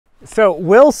So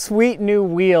will sweet new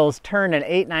wheels turn an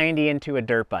 890 into a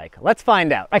dirt bike? Let's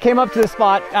find out. I came up to the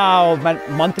spot about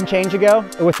a month and change ago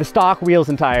with the stock wheels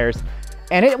and tires,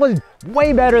 and it was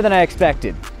way better than I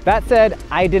expected. That said,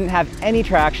 I didn't have any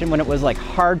traction when it was like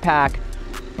hard pack,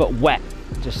 but wet,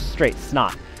 just straight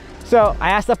snot. So I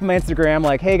asked up on my Instagram,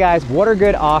 like, hey guys, what are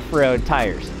good off-road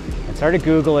tires? And started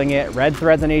Googling it, read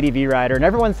threads on ADV Rider, and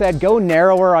everyone said, go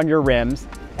narrower on your rims.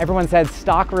 Everyone said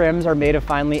stock rims are made of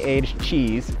finely aged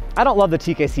cheese. I don't love the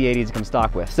TKC 80s to come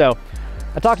stock with. So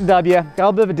I talked to W, got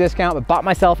a bit of a discount, but bought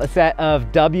myself a set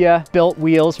of W built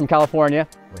wheels from California.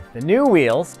 With the new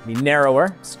wheels, be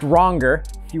narrower, stronger,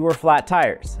 fewer flat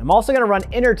tires. I'm also gonna run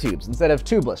inner tubes instead of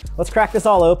tubeless. Let's crack this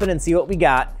all open and see what we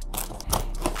got.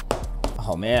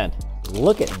 Oh man,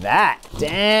 look at that,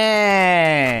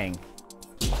 dang.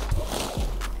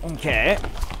 Okay,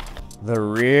 the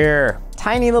rear.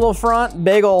 Tiny little front,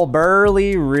 big old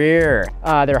burly rear.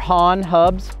 They're Han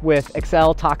hubs with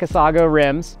Excel Takasago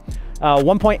rims,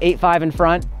 1.85 in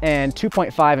front and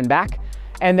 2.5 in back.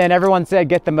 And then everyone said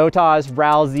get the Motaz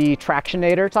Rousey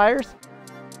Tractionator tires.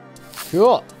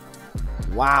 Cool.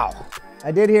 Wow.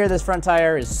 I did hear this front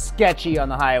tire is sketchy on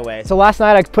the highway. So last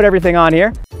night I put everything on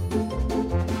here.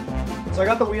 So I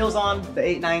got the wheels on the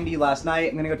 890 last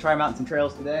night. I'm gonna go try them out in some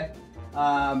trails today.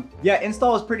 Yeah,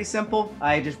 install was pretty simple.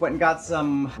 I just went and got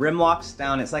some rim locks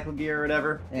down at Cycle Gear or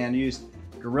whatever and used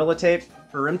Gorilla Tape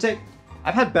for rim tape.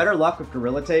 I've had better luck with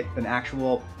Gorilla Tape than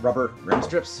actual rubber rim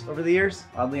strips over the years,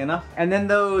 oddly enough. And then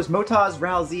those Motaz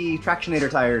Rousey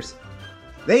Tractionator tires,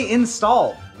 they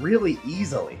install really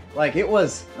easily. Like it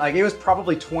was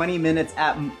probably 20 minutes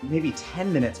at maybe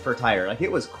 10 minutes per tire. Like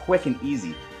it was quick and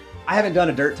easy. I haven't done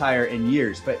a dirt tire in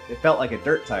years, but it felt like a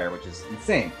dirt tire, which is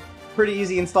insane. Pretty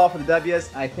easy install for the W's.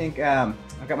 I think I've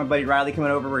got my buddy Riley coming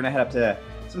over. We're gonna head up to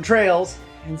some trails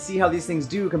and see how these things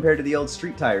do compared to the old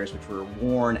street tires, which were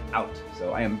worn out.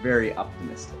 So I am very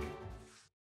optimistic.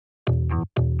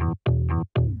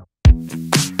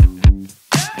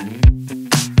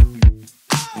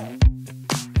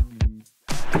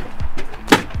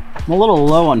 I'm a little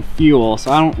low on fuel,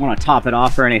 so I don't want to top it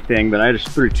off or anything, but I just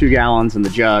threw 2 gallons in the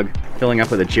jug, filling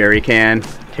up with a jerry can,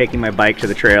 taking my bike to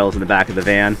the trails in the back of the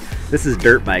van. This is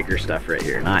dirt biker stuff right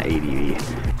here, not ADV.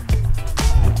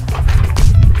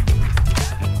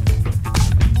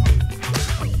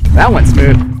 That went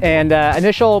smooth. And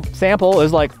initial sample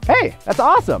is like, hey, that's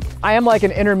awesome. I am like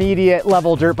an intermediate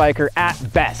level dirt biker at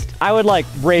best. I would like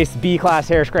race B-class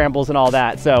hair scrambles and all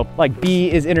that. So like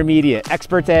B is intermediate,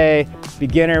 expert A,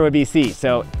 beginner would be C.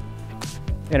 So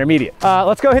intermediate.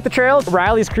 Let's go hit the trails.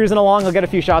 Riley's cruising along. He'll get a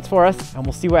few shots for us and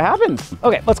we'll see what happens.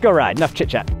 Okay, let's go ride. Enough chit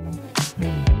chat.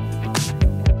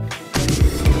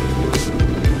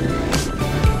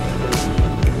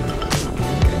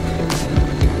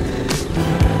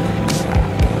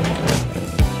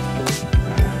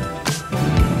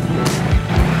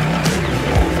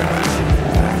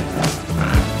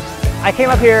 I came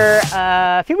up here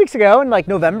a few weeks ago in like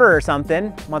November or something,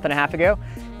 a month and a half ago,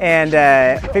 and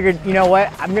figured, you know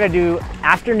what, I'm gonna do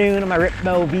afternoon on my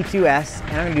Ripmo V2S,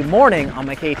 and I'm gonna do morning on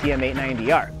my KTM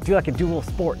 890R. Do like a dual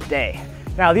sport day.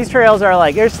 Now these trails are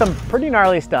like, there's some pretty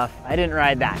gnarly stuff. I didn't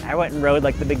ride that. I went and rode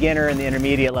like the beginner and the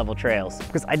intermediate level trails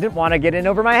because I didn't want to get in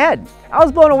over my head. I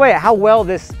was blown away at how well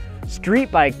this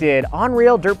street bike did on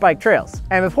real dirt bike trails.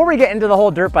 And before we get into the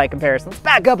whole dirt bike comparison, let's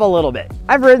back up a little bit.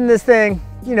 I've ridden this thing,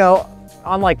 you know,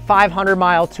 on like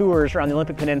 500-mile tours around the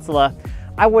Olympic Peninsula.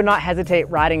 I would not hesitate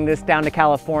riding this down to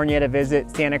California to visit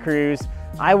Santa Cruz.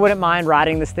 I wouldn't mind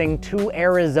riding this thing to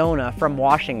Arizona from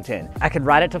Washington. I could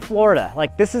ride it to Florida.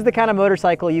 Like this is the kind of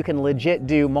motorcycle you can legit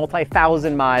do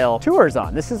multi-thousand-mile tours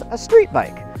on. This is a street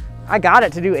bike. I got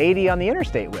it to do 80 on the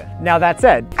interstate with. Now that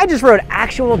said, I just rode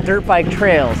actual dirt bike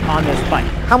trails on this bike.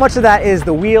 How much of that is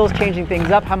the wheels changing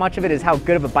things up? How much of it is how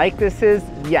good of a bike this is?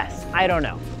 Yes, I don't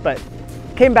know, but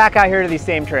came back out here to these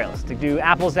same trails to do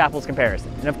apples to apples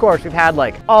comparison. And of course, we've had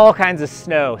like all kinds of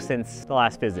snow since the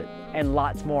last visit and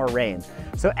lots more rain.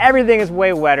 So everything is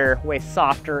way wetter, way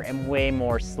softer, and way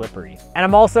more slippery. And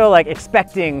I'm also like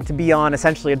expecting to be on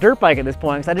essentially a dirt bike at this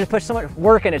point because I just put so much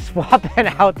work into swapping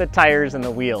out the tires and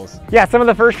the wheels. Yeah, some of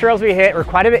the first trails we hit were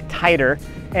quite a bit tighter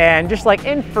and just like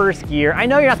in first gear. I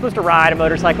know you're not supposed to ride a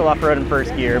motorcycle off-road in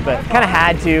first gear, but kind of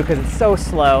had to because it's so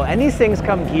slow. And these things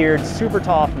come geared super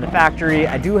tall from the factory.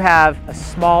 I do have a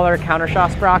smaller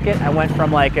countershaft sprocket. I went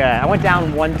from like, I went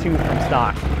down 1 tooth from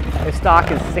stock. If stock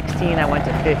is 16, I went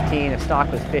to 15. If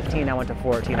stock was 15, I went to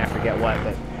 14. I forget what,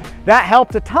 but that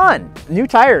helped a ton. New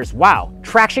tires, wow.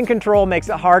 Traction control makes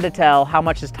it hard to tell how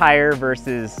much is tire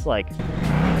versus like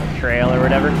trail or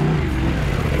whatever.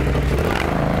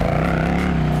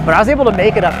 But But I was able to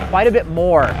make it up quite a bit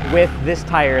more with this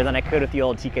tire than I could with the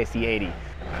old TKC 80.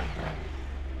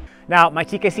 Now, my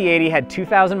TKC 80 had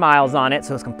 2,000 miles on it,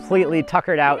 so it's completely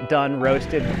tuckered out, done,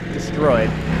 roasted, destroyed.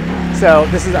 So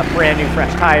this is a brand new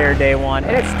fresh tire, day one,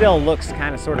 and it still looks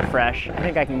kind of sort of fresh. I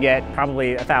think I can get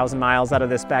probably 1,000 miles out of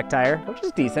this back tire, which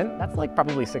is decent. That's like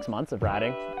probably 6 months of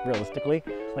riding, realistically,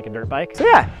 like a dirt bike. So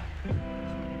yeah,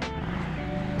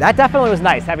 that definitely was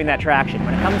nice, having that traction.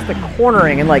 When it comes to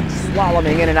cornering and like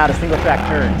slaloming in and out of single track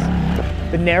turns,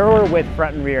 the narrower width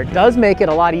front and rear does make it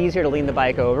a lot easier to lean the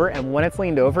bike over, and when it's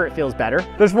leaned over, it feels better.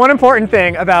 There's one important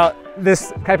thing about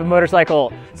this type of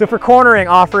motorcycle. So for cornering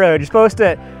off-road, you're supposed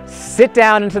to sit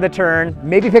down into the turn,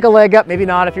 maybe pick a leg up, maybe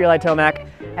not if you're like Tomac,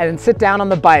 and then sit down on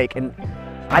the bike and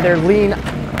either lean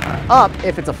up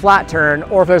if it's a flat turn,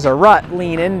 or if there's a rut,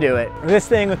 lean into it. This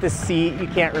thing with this seat, you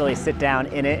can't really sit down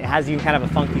in it. It has you kind of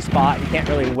a funky spot. You can't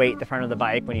really weight the front of the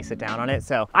bike when you sit down on it.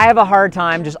 So I have a hard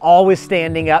time just always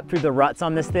standing up through the ruts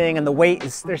on this thing, and the weight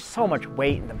is, there's so much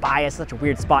weight, and the bias is such a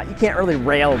weird spot. You can't really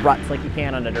rail ruts like you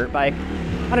can on a dirt bike.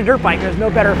 On a dirt bike, there's no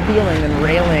better feeling than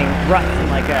railing ruts in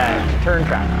like a turn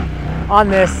track. On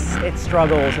this, it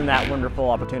struggles in that wonderful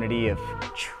opportunity of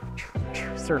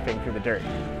surfing through the dirt.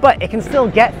 But it can still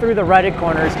get through the rutted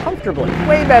corners comfortably,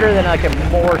 way better than like a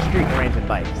more street-oriented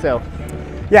bike. So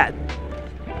yeah,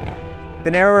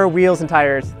 the narrower wheels and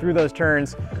tires through those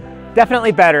turns,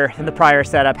 definitely better than the prior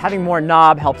setup. Having more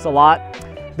knob helps a lot.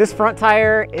 This front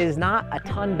tire is not a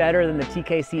ton better than the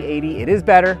TKC 80. It is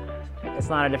better. It's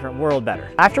not a different world better.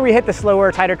 After we hit the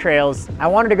slower, tighter trails, I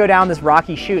wanted to go down this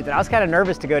rocky chute that I was kind of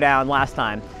nervous to go down last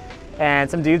time. And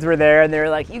some dudes were there and they were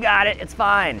like, "You got it, it's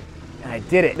fine." And I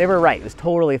did it. They were right, it was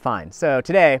totally fine. So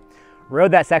today, rode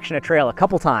that section of trail a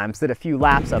couple times, did a few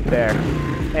laps up there.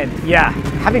 And yeah,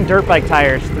 having dirt bike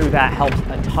tires through that helps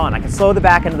a ton. I can slow the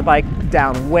back end of the bike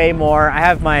down way more. I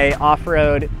have my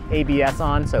off-road ABS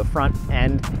on, so front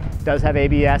end does have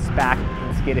ABS, back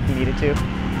and skid if you needed to.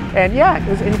 And yeah, it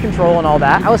was in control and all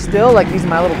that. I was still like using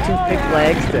my little toothpick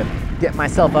legs to get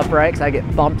myself upright because I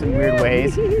get bumped in weird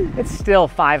ways. It's still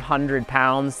 500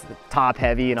 pounds, top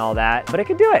heavy and all that, but it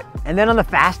could do it. And then on the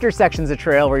faster sections of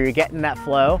trail where you're getting that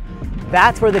flow,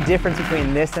 that's where the difference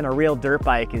between this and a real dirt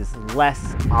bike is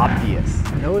less obvious.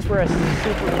 And those were a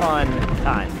super fun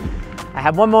time. I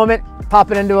had one moment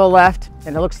popping into a left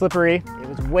and it looked slippery. It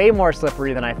was way more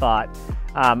slippery than I thought.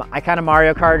 I kind of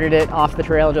Mario Karted it off the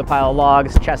trail into a pile of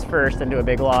logs, chest first into a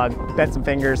big log, bent some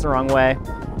fingers the wrong way.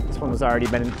 This one was already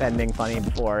bending funny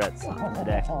before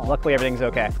today. Luckily everything's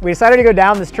okay. We decided to go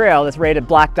down this trail that's rated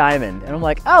Black Diamond, and I'm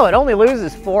like, oh, it only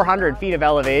loses 400 feet of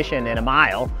elevation in a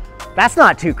mile. That's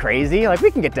not too crazy, like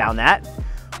we can get down that.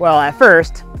 Well, at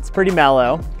first, it's pretty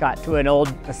mellow. Got to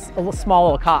a small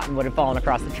little cottonwood had fallen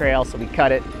across the trail, so we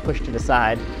cut it, pushed it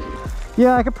aside.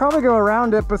 Yeah, I could probably go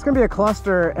around it, but it's gonna be a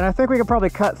cluster, and I think we could probably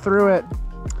cut through it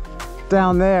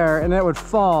down there, and it would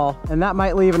fall, and that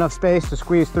might leave enough space to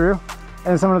squeeze through,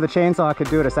 and someone with a chainsaw could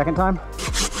do it a second time.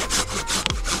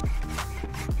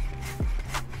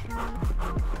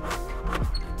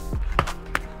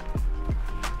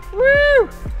 Woo!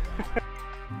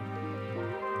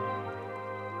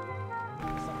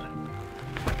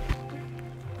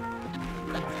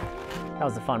 That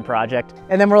was a fun project.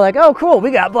 And then we're like, oh cool, we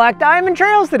got Black Diamond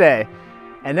trails today.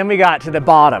 And then we got to the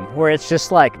bottom where it's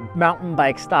just like mountain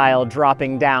bike style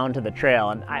dropping down to the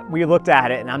trail. And we looked at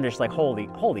it and I'm just like, holy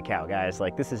cow guys,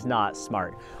 like this is not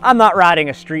smart. I'm not riding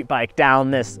a street bike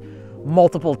down this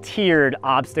multiple tiered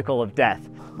obstacle of death.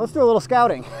 Let's do a little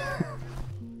scouting.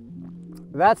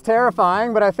 That's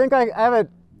terrifying, but I think I have a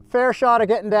fair shot of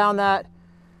getting down that.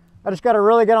 I just gotta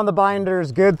really get on the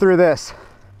binders good through this.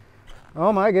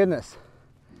 Oh my goodness.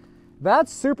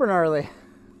 That's super gnarly.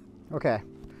 Okay,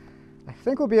 I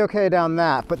think we'll be okay down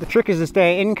that, but the trick is to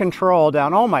stay in control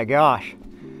down. Oh my gosh.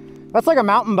 That's like a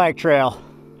mountain bike trail.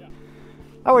 Yeah.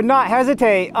 I would not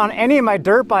hesitate on any of my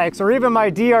dirt bikes or even my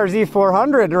DRZ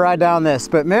 400 to ride down this,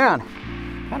 but man,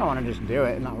 I kind of want to just do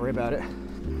it and not worry about it.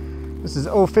 This is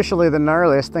officially the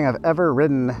gnarliest thing I've ever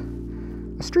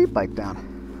ridden a street bike down.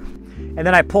 And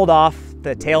then I pulled off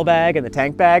the tail bag and the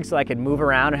tank bag so I could move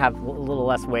around and have a little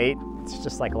less weight. It's just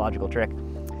a psychological trick.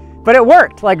 But it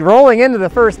worked, like rolling into the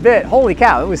first bit, holy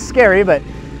cow, it was scary, but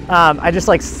I just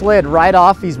like slid right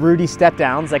off these rooty step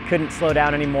downs. I couldn't slow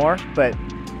down anymore, but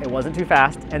it wasn't too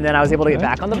fast. And then I was able to get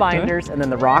back on the binders, and then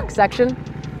the rock section,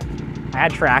 I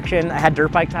had traction, I had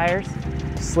dirt bike tires,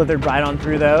 slithered right on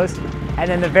through those. And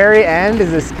then the very end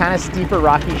is this kind of steeper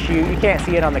rocky chute. You can't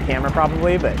see it on the camera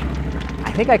probably, but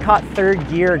I think I caught third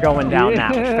gear going down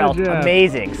that, which felt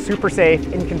amazing. Super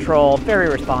safe, in control, very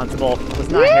responsible, was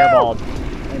not hairballed.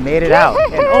 and made it out.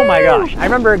 And oh my gosh, I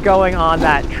remember going on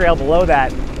that trail below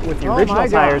that with the original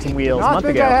tires and wheels a month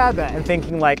ago, and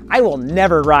thinking like, I will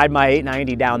never ride my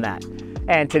 890 down that.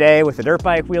 And today with the dirt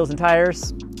bike wheels and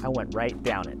tires, I went right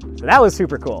down it. So that was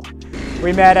super cool.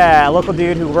 We met a local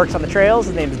dude who works on the trails.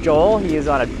 His name's Joel. He is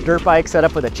on a dirt bike set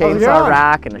up with a chainsaw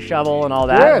rack and a shovel and all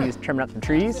that. Good. He's trimming up some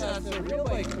trees. Yeah, it's a real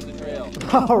bike for the trail.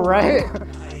 All right.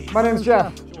 My name's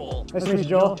Jeff. Joel. Nice to meet you,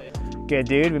 Joel. Good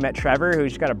dude. We met Trevor,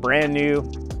 who's got a brand new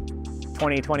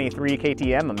 2023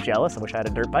 KTM. I'm jealous. I wish I had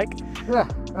a dirt bike. Yeah,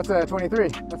 that's a 23.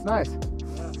 That's nice.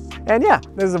 And yeah,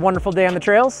 this is a wonderful day on the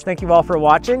trails. Thank you all for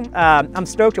watching. I'm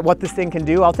stoked at what this thing can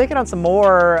do. I'll take it on some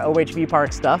more OHV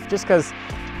Park stuff just because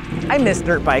I miss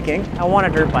dirt biking. I want a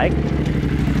dirt bike.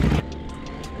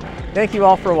 Thank you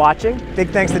all for watching. Big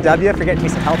thanks to W for getting me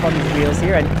some help on these wheels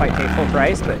here. I didn't quite pay full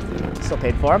price, but still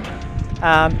paid for them.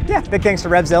 Yeah, big thanks to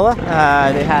Revzilla.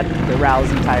 They had the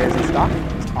Rousey tires in stock.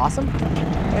 It's awesome.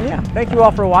 And yeah, thank you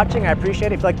all for watching. I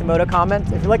appreciate it. If you like the moto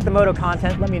comment, if you like the moto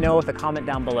content, let me know with a comment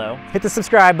down below. Hit the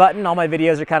subscribe button. All my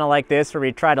videos are kind of like this, where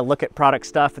we try to look at product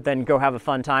stuff, but then go have a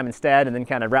fun time instead, and then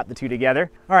kind of wrap the two together.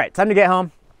 All right, time to get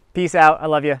home. Peace out. I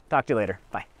love you. Talk to you later.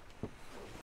 Bye.